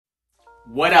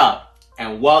What up,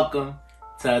 and welcome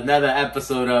to another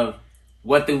episode of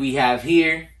What Do We Have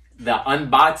Here, the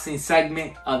unboxing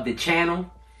segment of the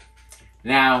channel.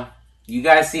 Now, you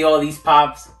guys see all these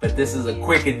pops, but this is a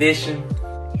quick edition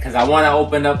because I want to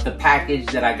open up the package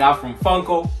that I got from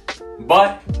Funko.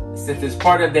 But since it's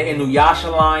part of the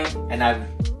Inuyasha line and I've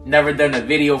never done a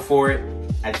video for it,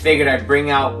 I figured I'd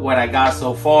bring out what I got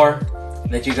so far,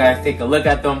 let you guys take a look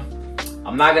at them.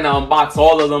 I'm not going to unbox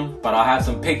all of them, but I'll have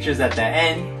some pictures at the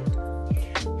end.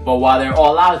 But while they're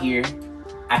all out here,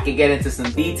 I can get into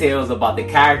some details about the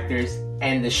characters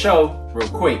and the show real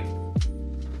quick.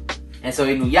 And so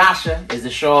Inuyasha is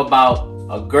a show about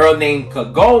a girl named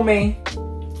Kagome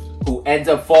who ends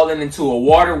up falling into a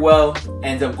water well,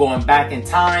 ends up going back in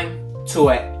time to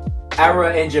an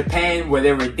era in Japan where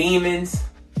there were demons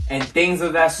and things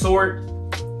of that sort.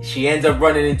 She ends up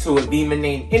running into a demon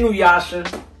named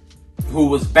Inuyasha, who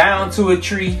was bound to a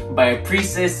tree by a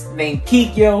priestess named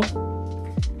Kikyo.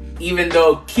 Even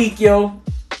though Kikyo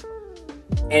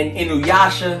and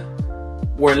Inuyasha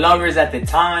were lovers at the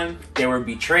time, they were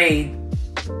betrayed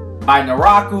by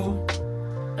Naraku,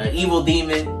 an evil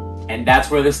demon, and that's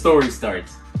where the story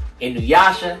starts.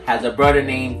 Inuyasha has a brother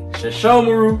named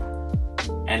Sesshomaru,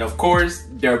 and of course,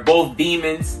 they're both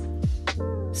demons,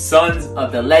 sons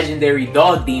of the legendary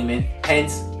dog demon,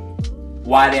 hence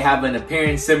why they have an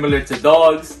appearance similar to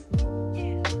dogs.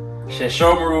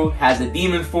 Sesshomaru has a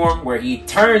demon form where he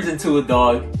turns into a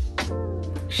dog.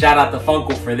 Shout out to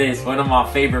Funko for this, one of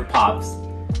my favorite pops.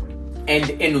 And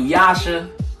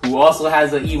Inuyasha, who also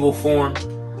has an evil form.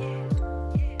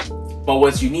 But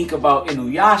what's unique about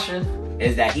Inuyasha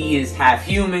is that he is half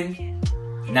human,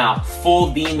 not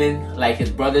full demon like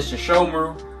his brother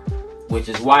Sesshomaru, which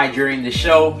is why during the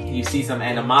show you see some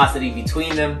animosity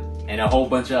between them and a whole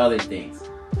bunch of other things.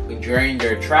 But during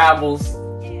their travels,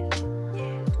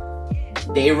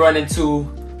 they run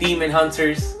into demon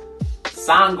hunters.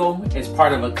 Sango is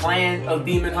part of a clan of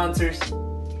demon hunters.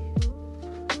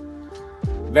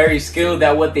 Very skilled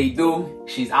at what they do.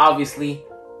 She's obviously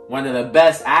one of the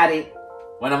best at it.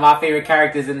 One of my favorite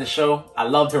characters in the show. I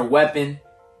loved her weapon.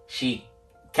 She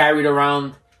carried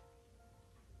around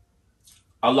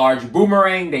a large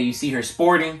boomerang that you see her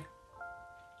sporting.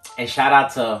 And shout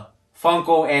out to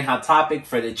Funko and Hot Topic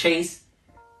for the chase.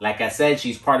 Like I said,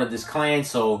 she's part of this clan,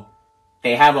 so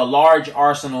they have a large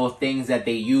arsenal of things that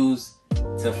they use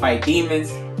to fight demons.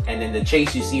 And in the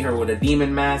chase, you see her with a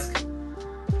demon mask.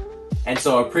 And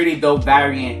so a pretty dope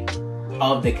variant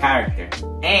of the character.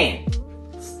 And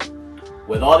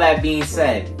with all that being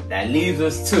said, that leaves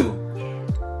us to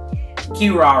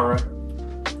Kirara,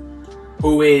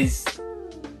 who is,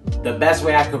 the best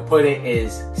way I could put it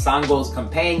is Sango's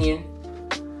companion.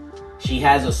 She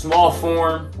has a small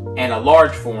form and a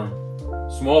large form.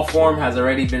 Small form has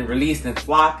already been released in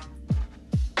Flock.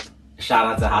 Shout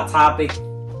out to Hot Topic.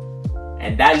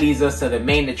 And that leads us to the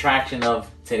main attraction of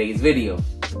today's video.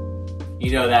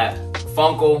 You know that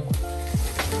Funko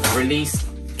released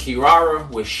Kirara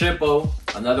with Shippo,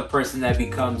 another person that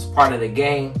becomes part of the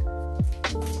gang.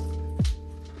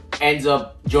 Ends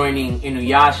up joining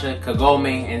Inuyasha,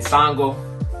 Kagome, and Sango.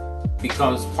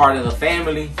 Becomes part of the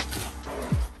family.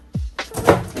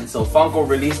 And so Funko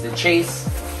released the chase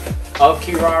of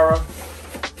Kirara.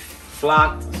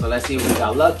 Flocked. So let's see if we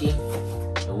got lucky.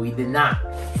 And we did not.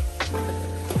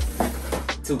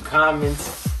 2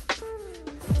 comments.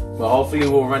 But hopefully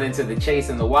we'll run into the chase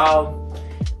in the wild.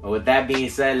 But with that being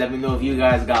said, let me know if you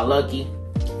guys got lucky.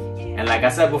 And like I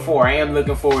said before, I am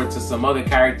looking forward to some other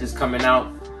characters coming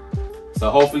out.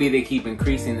 So hopefully they keep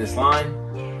increasing this line.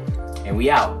 And we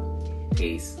out.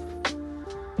 Peace.